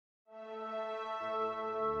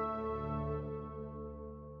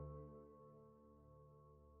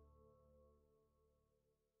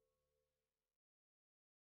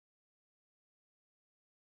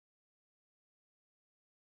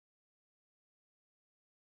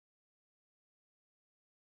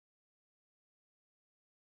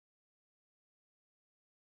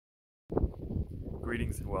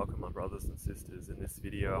Greetings and welcome, my brothers and sisters. In this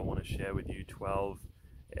video I want to share with you 12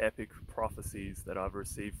 epic prophecies that I've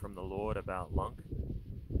received from the Lord about LUNC,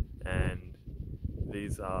 and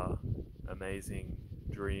these are amazing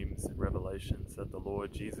dreams and revelations that the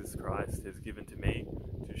Lord Jesus Christ has given to me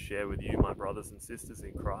to share with you, my brothers and sisters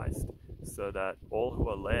in Christ, so that all who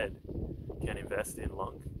are led can invest in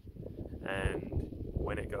LUNC, and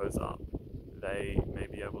when it goes up, they may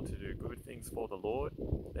be able to do good things for the Lord.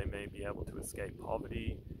 They may be able to escape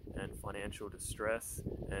poverty and financial distress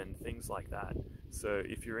and things like that. So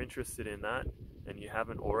if you're interested in that and you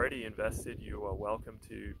haven't already invested, you are welcome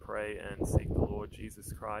to pray and seek the Lord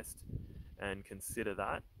Jesus Christ and consider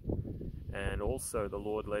that. And also the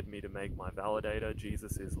Lord led me to make my validator,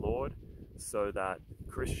 Jesus is Lord, so that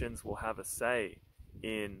Christians will have a say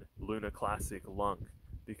in Lunar Classic LUNC.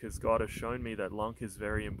 Because God has shown me that LUNC is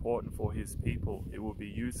very important for His people. It will be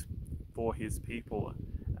used for His people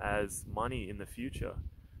as money in the future.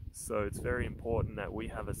 So it's very important that we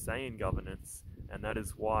have a say in governance, and that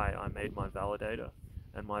is why I made my validator.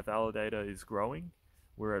 And my validator is growing.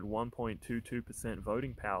 We're at 1.22%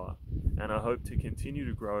 voting power, and I hope to continue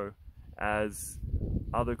to grow as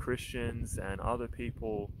other Christians and other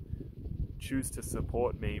people choose to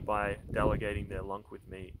support me by delegating their LUNC with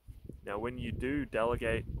me. Now, when you do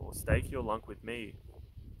delegate or stake your LUNC with me,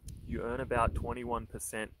 you earn about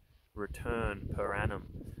 21% return per annum.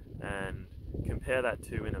 And compare that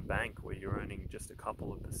to in a bank where you're earning just a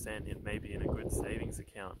couple of percent in maybe in a good savings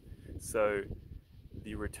account. So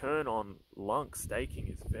the return on LUNC staking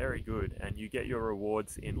is very good, and you get your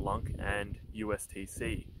rewards in LUNC and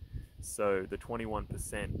USTC. So the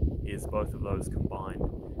 21% is both of those combined.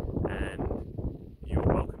 And you're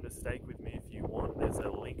welcome to stake with me if you want. There's a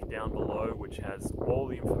link down below which has all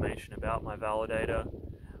the information about my validator,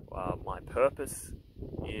 my purpose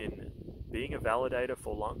in being a validator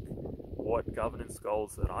for LUNC, what governance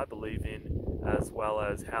goals that I believe in, as well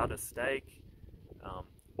as how to stake,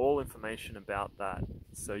 all information about that.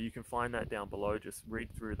 So you can find that down below. Just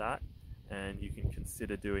read through that and you can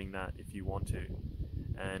consider doing that if you want to.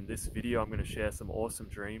 And this video I'm going to share some awesome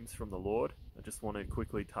dreams from the Lord. I just want to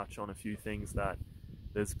quickly touch on a few things that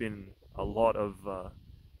there's been a lot of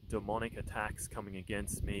demonic attacks coming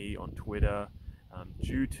against me on Twitter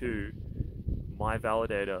due to my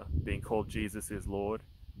validator being called Jesus is Lord,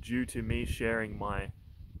 due to me sharing my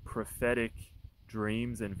prophetic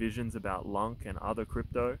dreams and visions about LUNC and other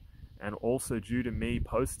crypto, and also due to me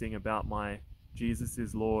posting about my Jesus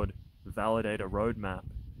is Lord validator roadmap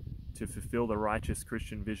to fulfill the righteous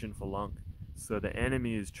Christian vision for LUNC. So the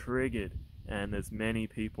enemy is triggered, and there's many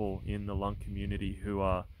people in the LUNC community who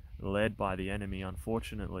are led by the enemy,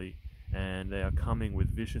 unfortunately, and they are coming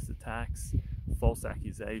with vicious attacks, false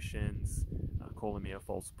accusations, calling me a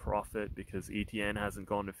false prophet because ETN hasn't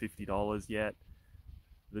gone to $50 yet.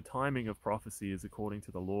 The timing of prophecy is according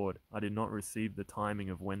to the Lord. I did not receive the timing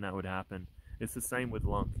of when that would happen. It's the same with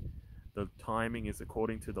LUNC. The timing is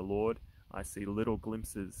according to the Lord. I see little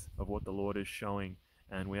glimpses of what the Lord is showing,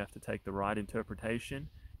 and we have to take the right interpretation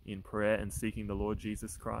in prayer and seeking the Lord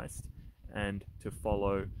Jesus Christ, and to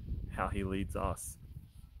follow how He leads us.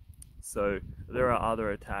 So there are other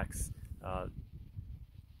attacks,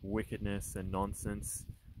 wickedness and nonsense,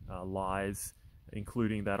 lies,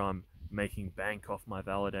 including that I'm making bank off my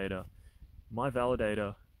validator. My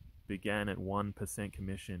validator began at 1%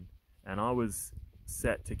 commission, and I was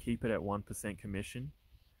set to keep it at 1% commission,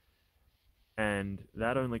 and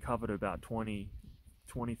that only covered about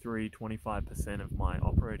 23-25% of my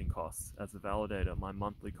operating costs as a validator, my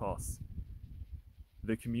monthly costs.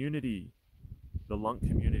 The community, the LUNC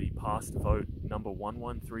community, passed vote number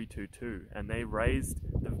 11322, and they raised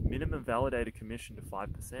the minimum validator commission to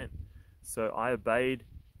 5%. So I obeyed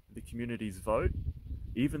the community's vote,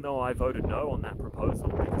 even though I voted no on that proposal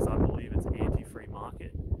because I believe it's anti-free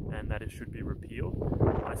market and that it should be repealed.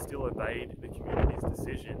 I still obeyed the community's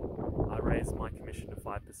decision. I raised my commission to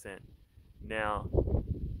 5%. Now,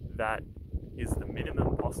 that is the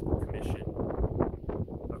minimum possible commission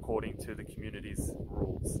according to the community's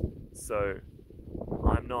rules. So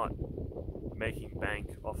I'm not making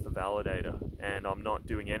bank off the validator, and I'm not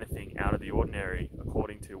doing anything out of the ordinary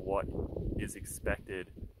according to what is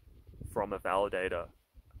expected from a validator,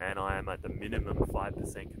 and I am at the minimum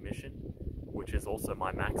 5% commission, which is also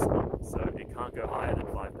my maximum, so it can't go higher than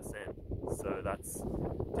 5%. So that's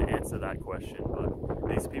to answer that question. But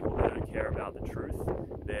these people, they don't care about the truth.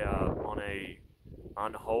 They are on a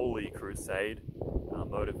unholy crusade,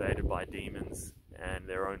 motivated by demons and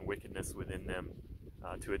their own wickedness within them,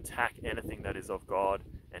 to attack anything that is of God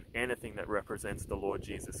and anything that represents the Lord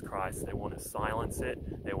Jesus Christ. They want to silence it,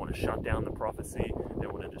 they want to shut down the prophecy, they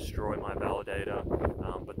want to destroy my validator,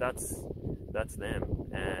 but that's them,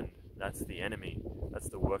 and that's the enemy, that's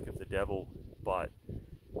the work of the devil. But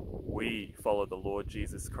we follow the Lord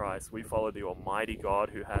Jesus Christ. We follow the Almighty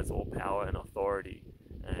God who has all power and authority,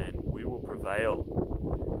 and we will prevail.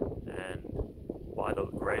 And by the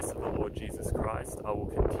grace of the Lord Jesus Christ, I will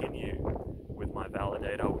continue with my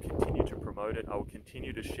validator. I will continue to promote it. I will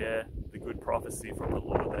continue to share the good prophecy from the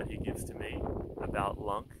Lord that He gives to me about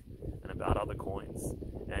LUNC and about other coins.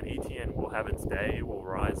 And ETN will have its day. It will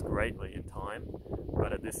rise greatly in time.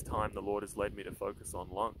 But at this time, the Lord has led me to focus on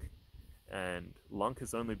LUNC. And LUNC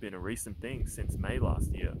has only been a recent thing since May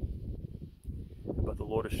last year. But the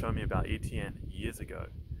Lord has shown me about ETN years ago.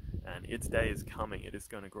 And its day is coming. It is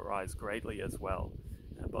going to rise greatly as well.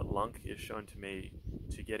 But LUNC is shown to me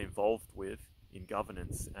to get involved with in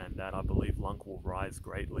governance, and that I believe LUNC will rise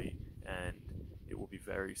greatly, and it will be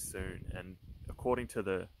very soon. And according to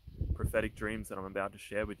the prophetic dreams that I'm about to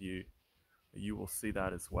share with you, you will see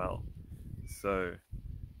that as well. So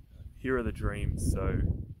here are the dreams. So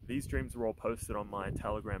these dreams were all posted on my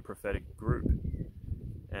Telegram prophetic group,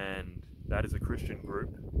 and that is a Christian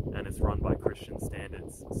group, and it's run by Christian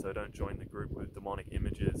standards. So don't join the group with demonic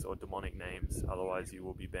images or demonic names, otherwise you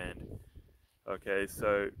will be banned. Okay,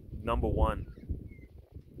 so number one,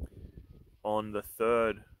 on the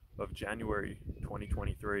 3rd of January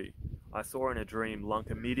 2023, I saw in a dream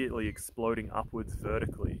LUNC immediately exploding upwards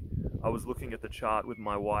vertically. I was looking at the chart with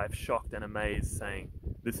my wife, shocked and amazed, saying,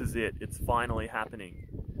 "This is it, it's finally happening."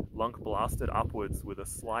 LUNC blasted upwards with a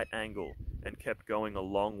slight angle and kept going a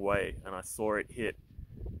long way, and I saw it hit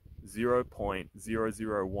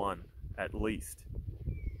 0.001 at least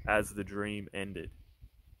as the dream ended.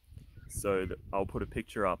 So I'll put a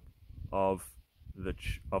picture up of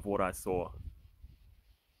what I saw,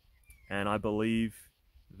 and I believe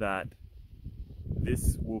that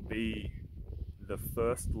this will be the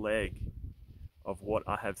first leg of what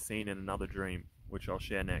I have seen in another dream, which I'll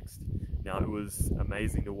share next. Now, it was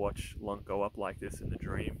amazing to watch LUNC go up like this in the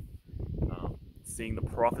dream. Seeing the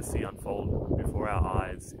prophecy unfold before our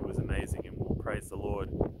eyes, it was amazing, and we'll praise the Lord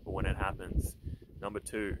for when it happens. Number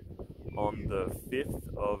two, on the 5th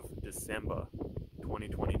of December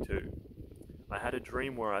 2022, I had a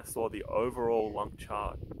dream where I saw the overall LUNC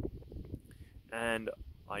chart, and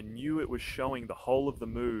I knew it was showing the whole of the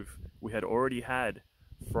move we had already had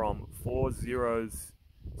from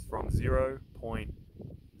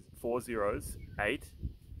 0.408,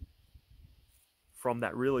 from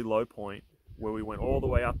that really low point where we went all the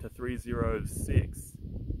way up to 306.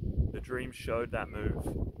 The dream showed that move,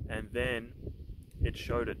 and then it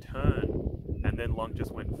showed a turn, and then LUNC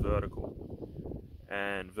just went vertical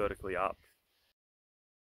and vertically up.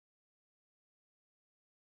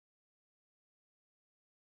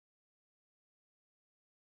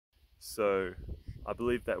 So I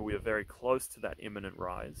believe that we are very close to that imminent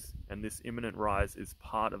rise, and this imminent rise is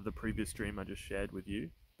part of the previous dream I just shared with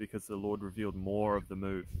you, because the Lord revealed more of the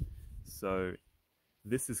move. So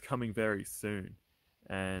this is coming very soon,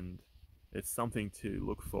 and it's something to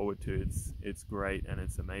look forward to. It's great and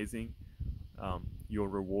it's amazing. Your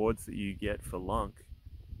rewards that you get for LUNC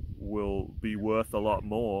will be worth a lot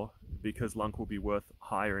more, because LUNC will be worth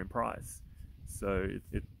higher in price. So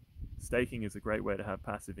staking is a great way to have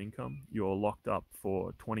passive income. You're locked up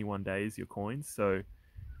for 21 days, your coins. So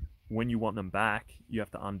when you want them back, you have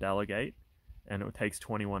to undelegate, and it takes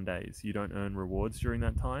 21 days. You don't earn rewards during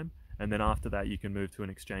that time. And then after that, you can move to an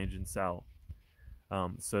exchange and sell.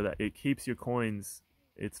 So that it keeps your coins,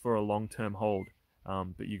 it's for a long-term hold.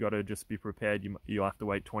 But you got to just be prepared. You have to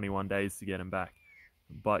wait 21 days to get them back.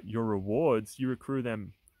 But your rewards, you accrue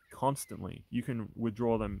them constantly. You can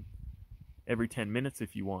withdraw them every 10 minutes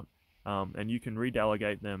if you want. And you can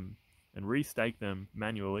redelegate them and restake them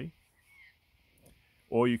manually.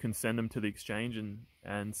 Or you can send them to the exchange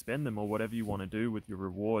and spend them, or whatever you want to do with your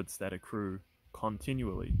rewards that accrue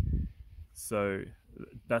continually. So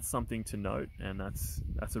that's something to note, and that's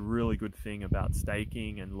a really good thing about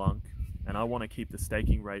staking and LUNC. And I want to keep the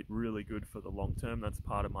staking rate really good for the long term. That's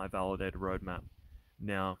part of my validator roadmap.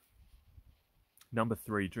 Now,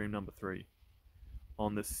 dream number three.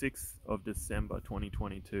 On the 6th of December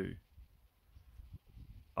 2022,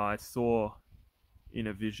 I saw in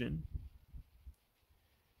a vision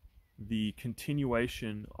the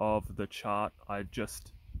continuation of the chart I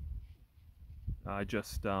just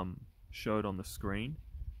showed on the screen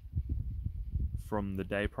from the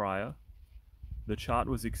day prior. The chart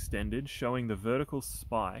was extended, showing the vertical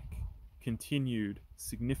spike continued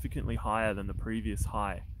significantly higher than the previous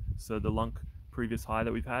high. So the LUNC previous high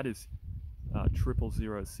that we've had is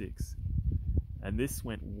 0006, and this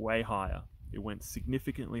went way higher. It went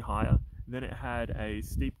significantly higher. Then it had a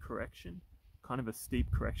steep correction, kind of a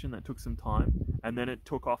steep correction that took some time, and then it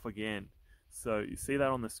took off again. So you see that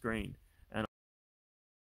on the screen. And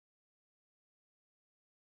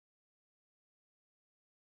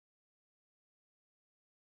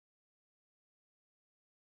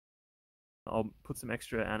I'll put some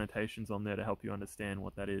extra annotations on there to help you understand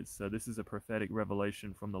what that is. So this is a prophetic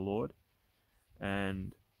revelation from the Lord,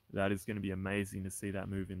 and that is going to be amazing to see that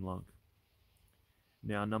move in LUNC.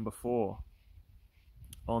 Now, number 4,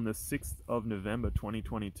 on the 6th of November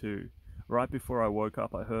 2022, right before I woke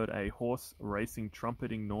up, I heard a horse racing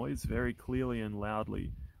trumpeting noise very clearly and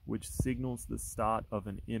loudly, which signals the start of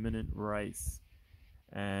an imminent race.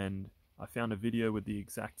 And I found a video with the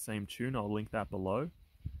exact same tune. I'll link that below.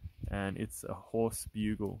 And it's a horse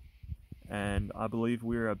bugle. And I believe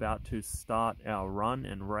we're about to start our run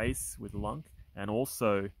and race with LUNC, and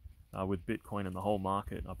also with Bitcoin and the whole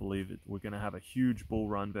market. I believe we're going to have a huge bull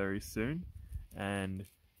run very soon, and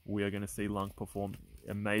we are going to see LUNC perform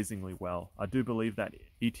amazingly well. I do believe that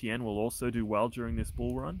ETN will also do well during this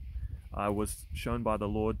bull run. I was shown by the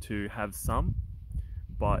Lord to have some,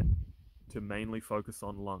 but to mainly focus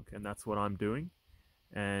on LUNC, and that's what I'm doing.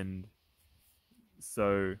 And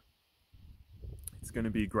so it's going to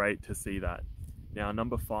be great to see that. Now,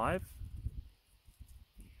 number 5,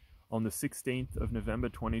 on the 16th of November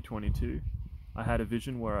 2022, I had a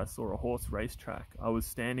vision where I saw a horse racetrack. I was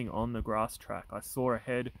standing on the grass track. I saw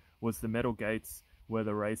ahead was the metal gates where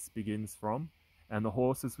the race begins from, and the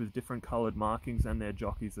horses with different colored markings and their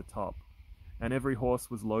jockeys atop. And every horse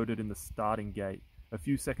was loaded in the starting gate. A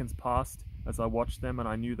few seconds passed as I watched them, and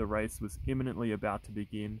I knew the race was imminently about to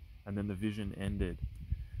begin, and then the vision ended.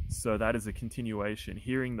 So that is a continuation.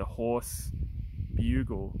 Hearing the horse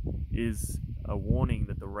bugle is a warning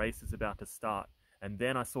that the race is about to start. And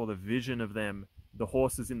then I saw the vision of them, the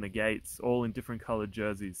horses in the gates, all in different colored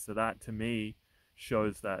jerseys. So that to me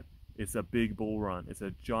shows that it's a big bull run. It's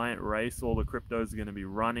a giant race. All the cryptos are going to be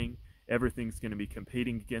running. Everything's going to be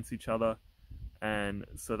competing against each other. And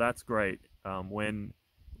so that's great. When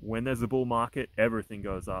there's a bull market, everything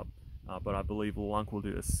goes up. But I believe LUNC will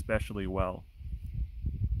do especially well.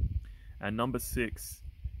 And number 6,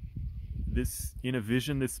 in a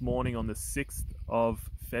vision this morning on the 6th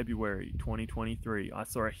of February 2023, I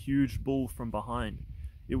saw a huge bull from behind.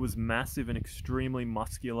 It was massive and extremely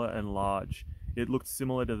muscular and large. It looked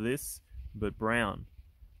similar to this, but brown.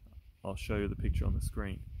 I'll show you the picture on the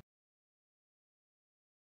screen.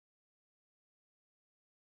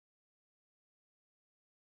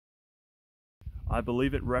 I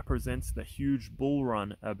believe it represents the huge bull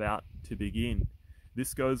run about to begin.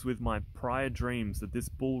 This goes with my prior dreams that this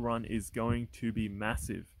bull run is going to be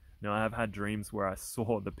massive. Now, I have had dreams where I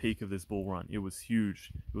saw the peak of this bull run. It was huge.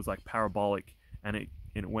 It was like parabolic, and it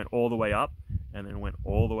went all the way up and then went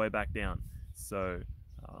all the way back down. So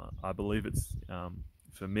I believe it's,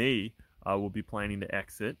 for me, I will be planning to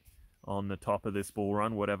exit on the top of this bull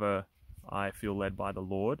run, whatever I feel led by the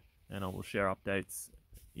Lord, and I will share updates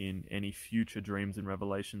in any future dreams and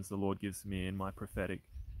revelations the Lord gives me in my prophetic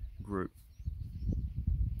group.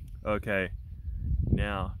 Okay,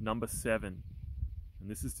 now number 7, and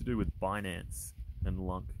this is to do with Binance and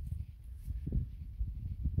LUNC.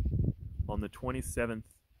 On the 27th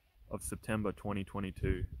of September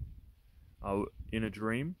 2022, in a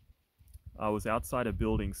dream, I was outside a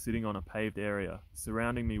building sitting on a paved area,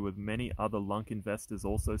 surrounding me with many other LUNC investors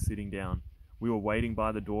also sitting down. We were waiting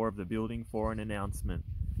by the door of the building for an announcement.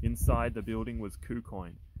 Inside the building was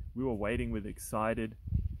KuCoin. We were waiting with excited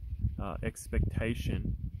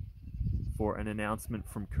expectation for an announcement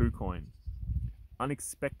from KuCoin.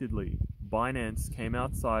 Unexpectedly, Binance came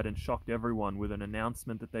outside and shocked everyone with an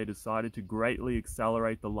announcement that they decided to greatly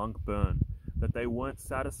accelerate the LUNC burn, that they weren't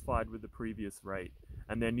satisfied with the previous rate,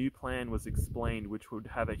 and their new plan was explained, which would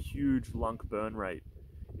have a huge LUNC burn rate.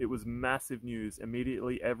 It was massive news.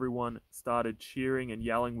 Immediately everyone started cheering and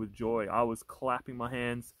yelling with joy. I was clapping my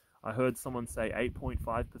hands. I heard someone say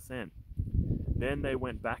 8.5%. Then they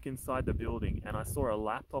went back inside the building, and I saw a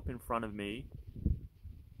laptop in front of me,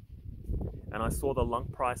 and I saw the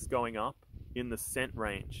LUNC price going up in the cent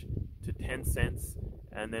range to 10 cents,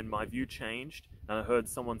 and then my view changed, and I heard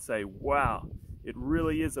someone say, "Wow, it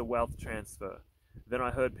really is a wealth transfer." Then I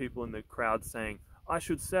heard people in the crowd saying, "I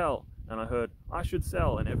should sell," and I heard, "I should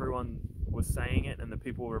sell," and everyone was saying it, and the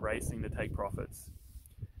people were racing to take profits.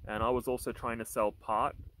 And I was also trying to sell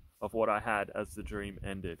part of what I had as the dream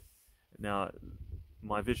ended. Now,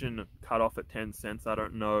 my vision cut off at 10 cents. I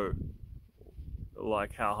don't know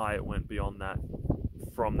like how high it went beyond that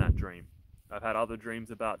from that dream. I've had other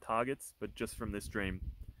dreams about targets, but just from this dream.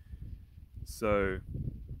 So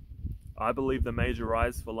I believe the major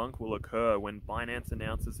rise for LUNC will occur when Binance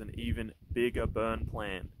announces an even bigger burn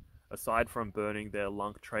plan, aside from burning their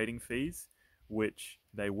LUNC trading fees, which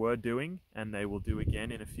they were doing and they will do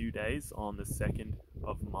again in a few days on the 2nd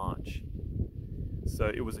of March. So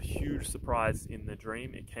it was a huge surprise in the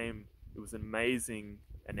dream. It was an amazing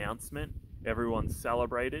announcement. Everyone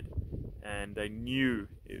celebrated and they knew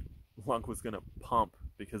LUNC was going to pump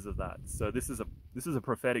because of that. So this is a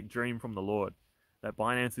prophetic dream from the Lord, that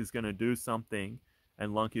Binance is going to do something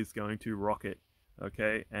and LUNC is going to rocket.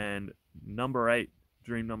 Okay, and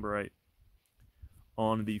dream number 8.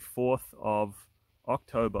 On the 4th of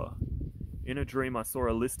October, in a dream I saw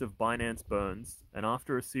a list of Binance burns, and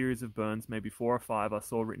after a series of burns, maybe 4 or 5, I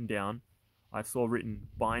saw written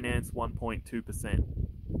Binance 1.2%.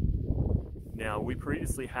 Now, we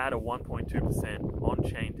previously had a 1.2%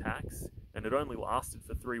 on-chain tax, and it only lasted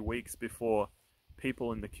for 3 weeks before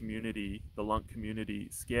people in the community, the LUNC community,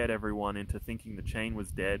 scared everyone into thinking the chain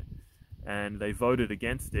was dead, and they voted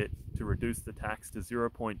against it to reduce the tax to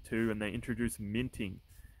 0.2, and they introduced minting,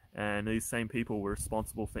 and these same people were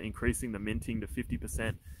responsible for increasing the minting to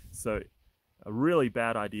 50%. So a really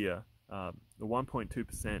bad idea. The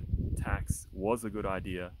 1.2% tax was a good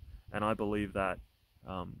idea, and I believe that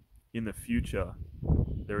in the future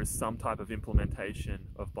there is some type of implementation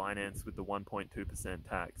of Binance with the 1.2%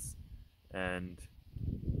 tax, and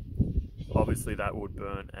obviously that would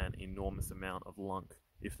burn an enormous amount of LUNC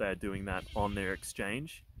if they're doing that on their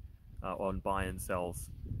exchange, on buy and sells.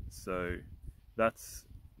 So that's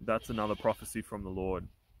another prophecy from the Lord.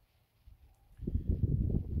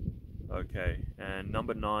 Okay, and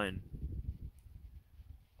number 9.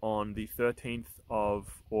 On the 13th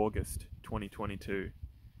of August 2022,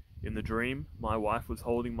 in the dream, my wife was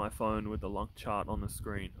holding my phone with the LUNC chart on the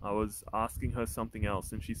screen. I was asking her something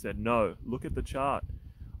else and she said, "No, look at the chart."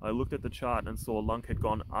 I looked at the chart and saw LUNC had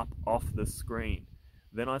gone up off the screen.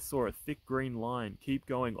 Then I saw a thick green line keep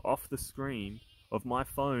going off the screen of my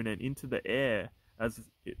phone and into the air as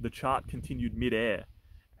the chart continued mid-air.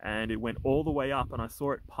 And it went all the way up and I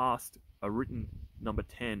saw it past a written number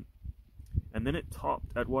 10. And then it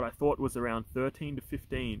topped at what I thought was around 13 to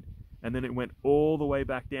 15. And then it went all the way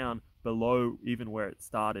back down below even where it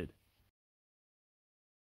started.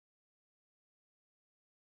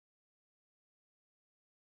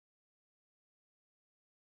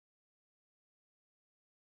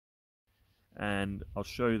 And I'll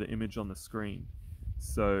show you the image on the screen.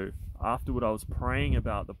 So afterward, I was praying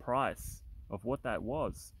about the price of what that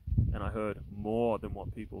was, and I heard more than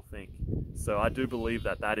what people think. So I do believe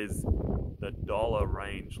that that is the dollar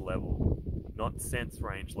range level, not cents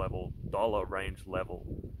range level, dollar range level,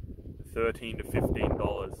 $13 to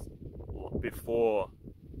 $15 before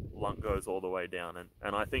LUNC goes all the way down.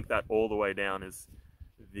 And I think that all the way down is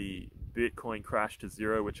the Bitcoin crash to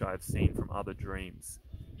zero, which I've seen from other dreams.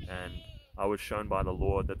 And I was shown by the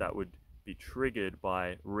Lord that that would be triggered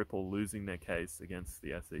by Ripple losing their case against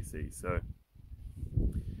the SEC. So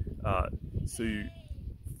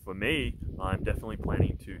for me, I'm definitely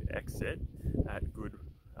planning to exit at good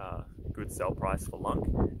sell price for LUNC,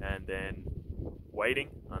 and then waiting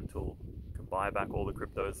until I can buy back all the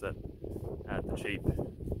cryptos at the cheap.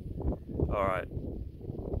 All right.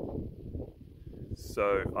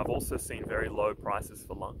 So I've also seen very low prices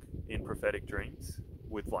for LUNC in prophetic dreams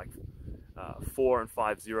with like 4 and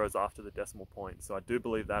 5 zeros after the decimal point. So I do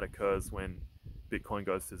believe that occurs when Bitcoin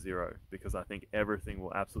goes to zero, because I think everything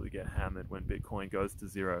will absolutely get hammered when Bitcoin goes to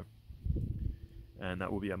zero. And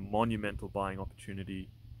that will be a monumental buying opportunity.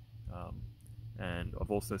 And I've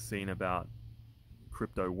also seen about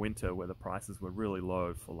crypto winter where the prices were really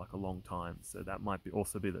low for like a long time. So that might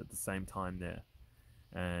also be at the same time there.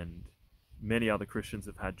 And many other Christians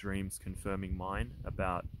have had dreams confirming mine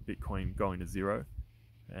about Bitcoin going to zero.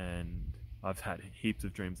 And I've had heaps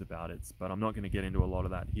of dreams about it, but I'm not going to get into a lot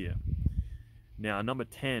of that here. Now, number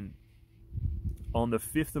 10, on the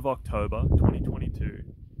 5th of October 2022,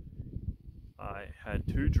 I had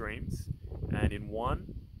 2 dreams, and in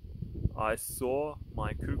one, I saw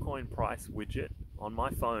my KuCoin price widget on my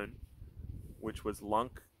phone, which was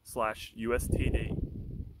LUNC/USDT,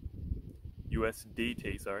 US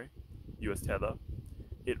Tether.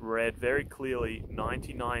 It read very clearly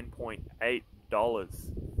 $99.8.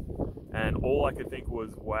 And all I could think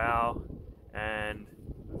was, wow, and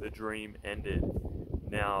the dream ended.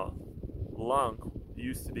 Now, LUNC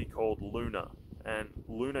used to be called Luna, and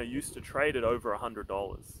Luna used to trade at over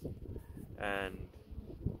 $100. And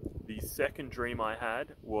the second dream I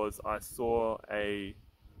had was I saw a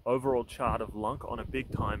overall chart of LUNC on a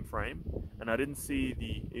big time frame, and I didn't see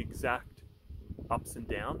the exact ups and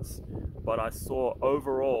downs, but I saw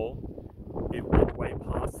overall it went way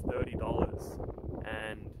past $30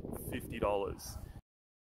 and $50.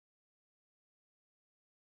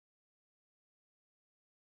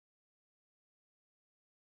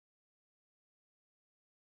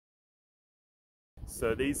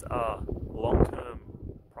 So these are long-term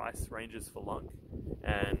price ranges for LUNC,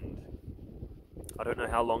 and I don't know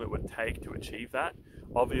how long it would take to achieve that.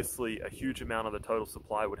 Obviously, a huge amount of the total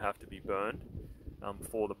supply would have to be burned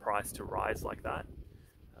for the price to rise like that.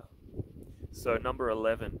 So number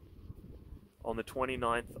 11, on the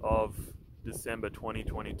 29th of December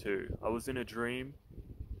 2022, I was in a dream.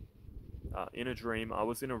 I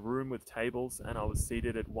was in a room with tables, and I was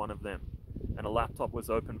seated at one of them. And a laptop was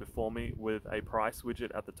open before me with a price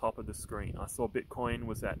widget at the top of the screen. I saw Bitcoin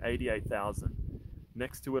was at 88,000.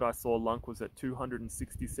 Next to it, I saw LUNC was at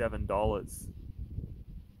 $267.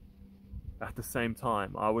 At the same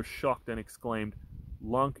time, I was shocked and exclaimed,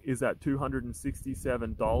 "LUNC is at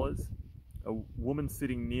 $267? A woman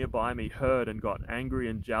sitting nearby me heard and got angry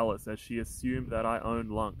and jealous as she assumed that I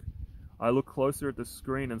owned LUNC. I looked closer at the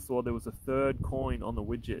screen and saw there was a third coin on the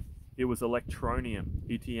widget. It was Electronium,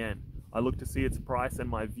 ETN. I looked to see its price and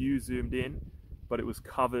my view zoomed in, but it was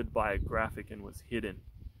covered by a graphic and was hidden.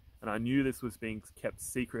 And I knew this was being kept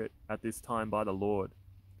secret at this time by the Lord."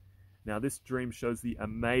 Now this dream shows the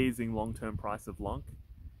amazing long-term price of LUNC,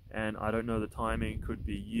 and I don't know the timing, it could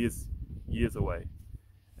be years away.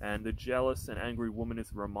 And the jealous and angry woman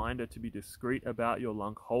is a reminder to be discreet about your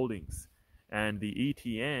LUNC holdings. And the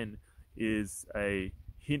ETN is a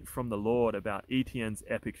hint from the Lord about ETN's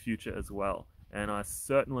epic future as well. And I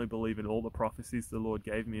certainly believe in all the prophecies the Lord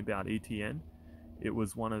gave me about ETN. It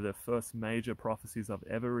was one of the first major prophecies I've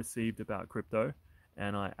ever received about crypto,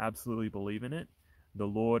 and I absolutely believe in it. The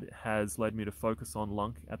Lord has led me to focus on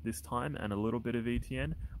LUNC at this time and a little bit of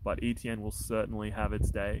ETN, but ETN will certainly have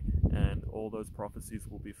its day and all those prophecies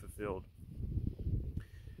will be fulfilled.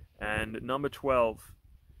 And number 12,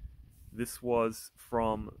 this was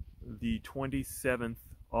from the 27th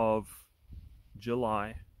of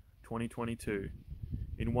July 2022.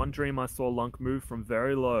 In one dream I saw LUNC move from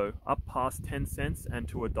very low up past 10 cents and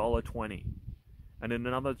to $1.20. And in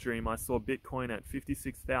another dream I saw Bitcoin at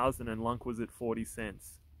 56,000 and LUNC was at 40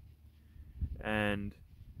 cents. And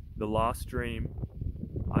the last dream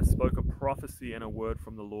I spoke a prophecy and a word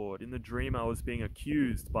from the Lord. In the dream I was being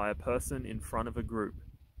accused by a person in front of a group,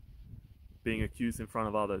 being accused in front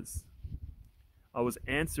of others. I was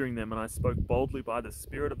answering them, and I spoke boldly by the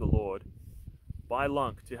Spirit of the Lord. Buy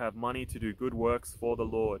LUNC to have money to do good works for the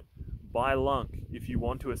Lord. Buy LUNC if you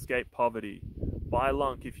want to escape poverty. Buy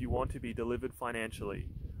LUNC if you want to be delivered financially.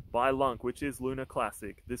 Buy LUNC, which is Lunar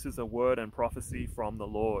Classic. This is a word and prophecy from the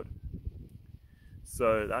Lord.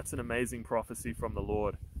 So that's an amazing prophecy from the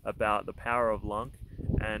Lord about the power of LUNC.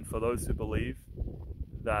 And for those who believe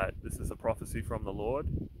that this is a prophecy from the Lord,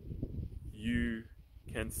 you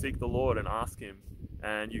can seek the Lord and ask Him,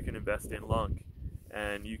 and you can invest in LUNC.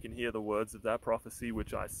 And you can hear the words of that prophecy,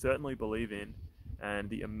 which I certainly believe in, and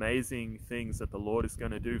the amazing things that the Lord is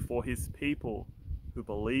going to do for His people who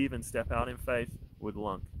believe and step out in faith with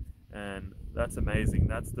LUNC. And that's amazing.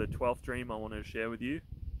 That's the 12th dream I wanted to share with you.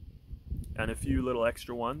 And a few little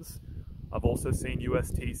extra ones. I've also seen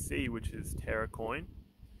USTC, which is Terra coin.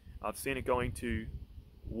 I've seen it going to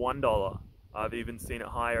 $1. I've even seen it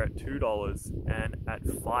higher at $2 and at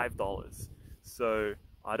 $5. So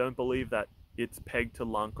I don't believe that it's pegged to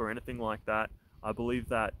LUNC or anything like that. I believe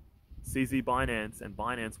that CZ Binance and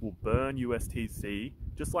Binance will burn USTC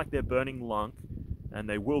just like they're burning LUNC, and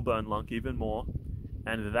they will burn LUNC even more,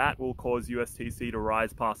 and that will cause USTC to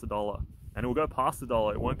rise past $1. And it will go past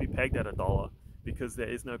 $1. It won't be pegged at $1 because there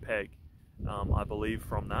is no peg, I believe,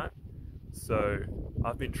 from that. So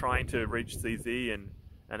I've been trying to reach CZ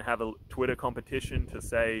and have a Twitter competition to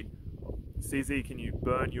say, CZ, can you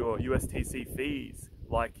burn your USTC fees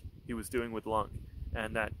like he was doing with LUNC,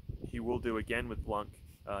 and that he will do again with LUNC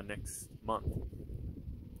next month.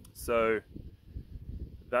 So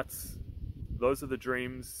those are the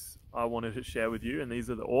dreams I wanted to share with you, and these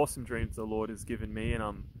are the awesome dreams the Lord has given me, and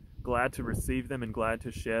I'm glad to receive them and glad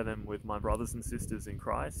to share them with my brothers and sisters in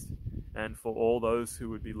Christ, and for all those who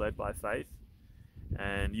would be led by faith.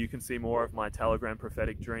 And you can see more of my Telegram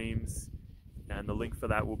prophetic dreams, and the link for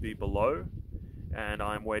that will be below. And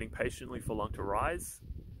I'm waiting patiently for LUNC to rise.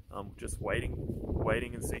 I'm just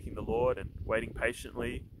waiting and seeking the Lord, and waiting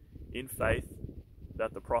patiently in faith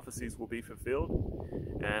that the prophecies will be fulfilled.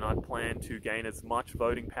 And I plan to gain as much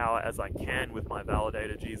voting power as I can with my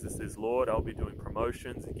Validator, JESUSisLORD. I'll be doing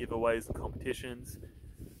promotions and giveaways and competitions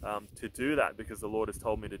to do that, because the Lord has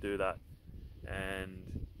told me to do that.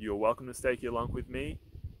 And you're welcome to stake your LUNC with me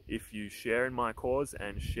if you share in my cause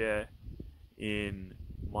and share in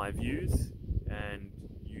my views, and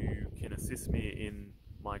you can assist me in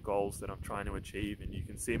my goals that I'm trying to achieve. And you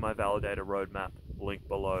can see my Validator roadmap link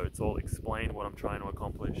below. It's all explain what I'm trying to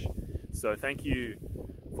accomplish. So thank you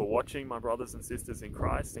for watching, my brothers and sisters in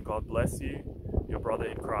Christ, and God bless you. Your brother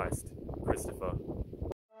in Christ, Christopher.